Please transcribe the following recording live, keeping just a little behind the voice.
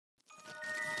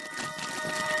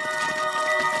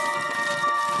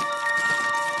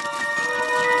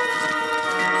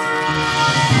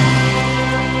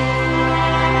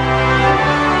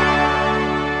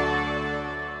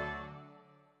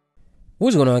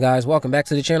What's going on, guys? Welcome back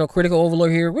to the channel. Critical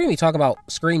Overlord here. We're going to be talking about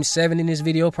Scream 7 in this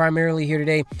video primarily here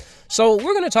today. So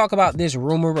we're going to talk about this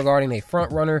rumor regarding a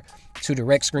frontrunner to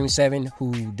direct Scream 7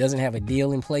 who doesn't have a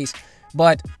deal in place.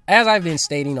 But as I've been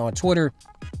stating on Twitter,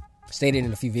 stated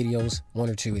in a few videos, one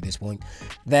or two at this point,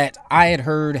 that I had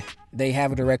heard they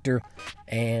have a director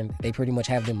and they pretty much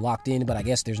have them locked in, but I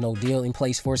guess there's no deal in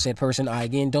place for said person. I,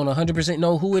 again, don't 100%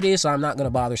 know who it is, so I'm not going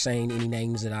to bother saying any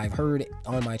names that I've heard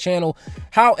on my channel.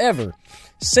 However,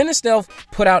 Cinestealth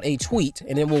put out a tweet,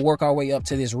 and then we'll work our way up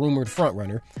to this rumored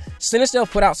frontrunner.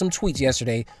 Cinestealth put out some tweets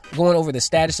yesterday going over the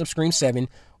status of Scream 7.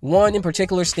 One in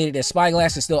particular stated that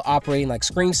Spyglass is still operating like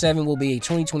Scream 7 will be a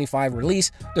 2025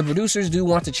 release. The producers do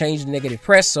want to change the negative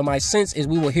press, so my sense is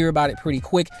we will hear about it pretty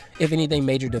quick if anything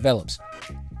major develops.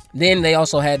 Then they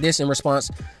also had this in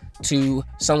response to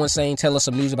someone saying, tell us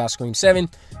some news about Scream 7.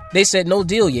 They said no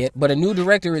deal yet, but a new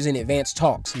director is in advanced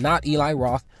talks, not Eli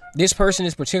Roth. This person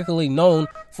is particularly known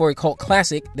for a cult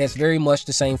classic that's very much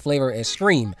the same flavor as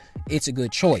Scream. It's a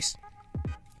good choice.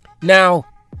 Now,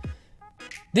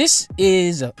 this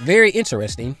is very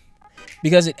interesting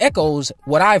because it echoes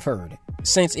what I've heard,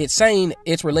 since it's saying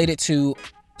it's related to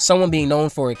someone being known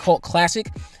for a cult classic.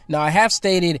 Now, I have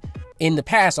stated in the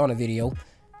past on a video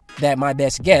that my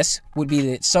best guess would be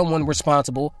that someone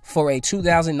responsible for a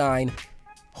 2009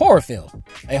 horror film,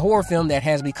 a horror film that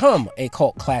has become a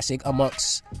cult classic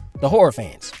amongst the horror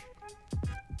fans.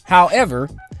 However,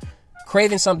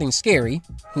 Craven Something Scary,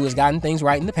 who has gotten things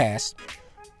right in the past,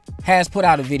 has put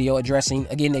out a video addressing,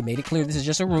 again, they made it clear this is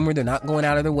just a rumor. They're not going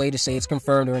out of their way to say it's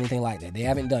confirmed or anything like that. They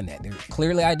haven't done that. They're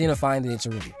clearly identifying that it's a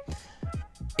rumor.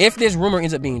 If this rumor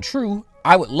ends up being true,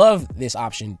 I would love this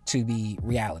option to be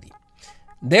reality.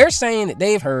 They're saying that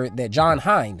they've heard that John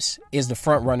Himes is the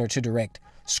front runner to direct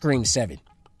Scream 7.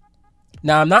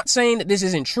 Now, I'm not saying that this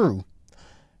isn't true.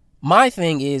 My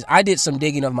thing is, I did some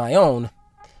digging of my own,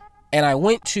 and I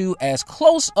went to as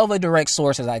close of a direct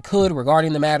source as I could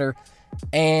regarding the matter,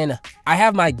 and I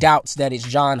have my doubts that it's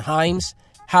John Himes.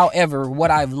 However,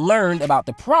 what I've learned about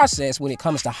the process when it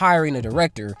comes to hiring a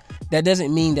director, that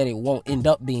doesn't mean that it won't end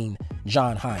up being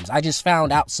John Himes. I just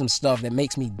found out some stuff that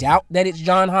makes me doubt that it's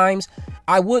John Himes.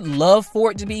 I would love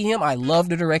for it to be him. I love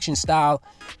the direction style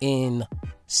in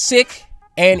Sick.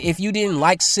 And if you didn't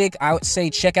like Sick, I would say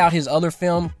check out his other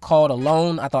film called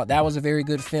Alone. I thought that was a very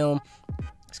good film.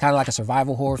 It's kind of like a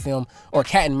survival horror film, or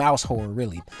cat and mouse horror,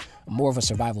 really. More of a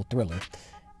survival thriller.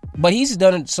 But he's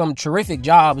done some terrific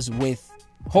jobs with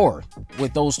horror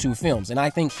with those two films, and I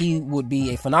think he would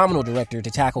be a phenomenal director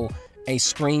to tackle a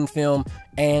Scream film.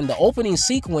 And the opening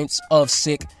sequence of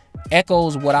Sick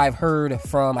echoes what I've heard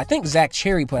from, I think Zach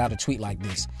Cherry put out a tweet like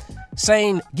this,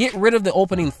 saying get rid of the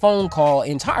opening phone call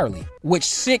entirely, which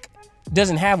Sick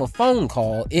doesn't have a phone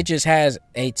call. It just has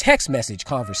a text message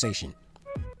conversation,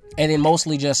 and then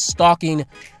mostly just stalking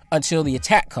until the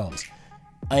attack comes.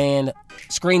 And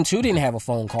Scream 2 didn't have a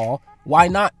phone call. Why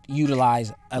not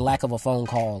utilize a lack of a phone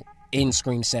call in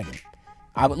Scream 7?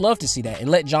 I would love to see that, and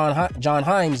let John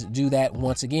Himes do that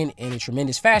once again in a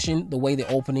tremendous fashion, the way the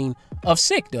opening of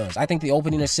Sick does. I think the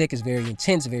opening of Sick is very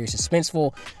intense, very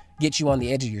suspenseful, gets you on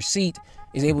the edge of your seat,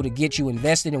 is able to get you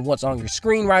invested in what's on your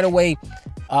screen right away,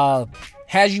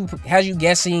 has you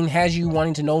guessing, has you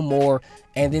wanting to know more,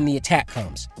 and then the attack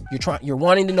comes. You're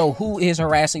wanting to know who is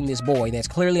harassing this boy that's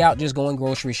clearly out just going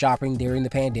grocery shopping during the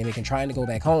pandemic and trying to go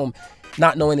back home,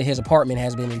 not knowing that his apartment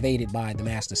has been invaded by the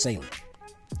masked assailant.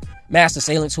 Masked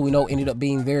assailants who we know ended up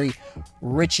being very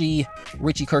Richie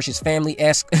Kirsch's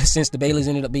family-esque, since the Baileys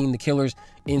ended up being the killers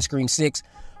in Scream 6.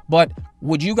 But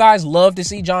would you guys love to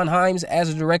see John Himes as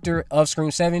a director of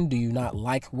Scream 7? Do you not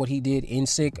like what he did in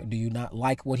Sick? Do you not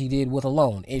like what he did with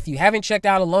Alone? If you haven't checked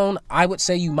out Alone, I would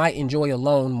say you might enjoy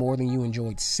Alone more than you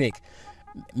enjoyed Sick.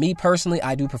 Me personally,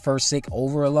 I do prefer Sick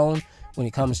over Alone when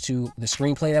it comes to the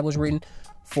screenplay that was written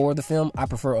for the film. I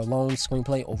prefer Alone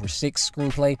screenplay over Sick's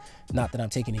screenplay. Not that I'm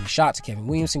taking any shots at Kevin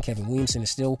Williamson. Kevin Williamson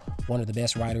is still one of the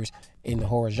best writers in the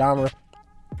horror genre.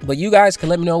 But you guys can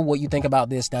let me know what you think about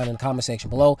this down in the comment section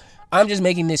below. I'm just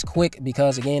making this quick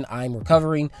because, again, I'm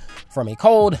recovering from a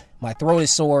cold. My throat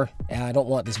is sore, and I don't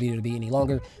want this video to be any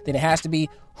longer than it has to be.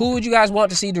 Who would you guys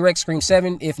want to see direct Scream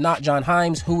 7? If not John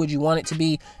Himes, who would you want it to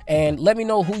be? And let me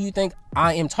know who you think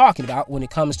I am talking about when it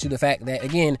comes to the fact that,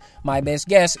 again, my best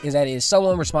guess is that it is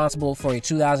someone responsible for a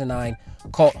 2009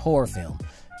 cult horror film.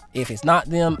 If it's not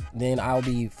them, then I'll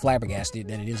be flabbergasted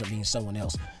that it ends up being someone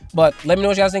else. But let me know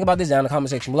what you guys think about this down in the comment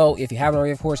section below. If you haven't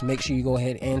already, of course, make sure you go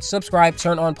ahead and subscribe.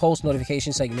 Turn on post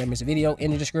notifications so you never miss a video.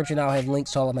 In the description, I'll have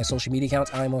links to all of my social media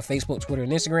accounts. I'm on Facebook, Twitter,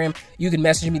 and Instagram. You can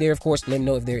message me there, of course, to let me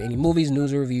know if there are any movies,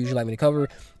 news, or reviews you'd like me to cover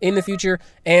in the future.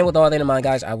 And with all that in mind,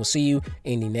 guys, I will see you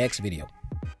in the next video.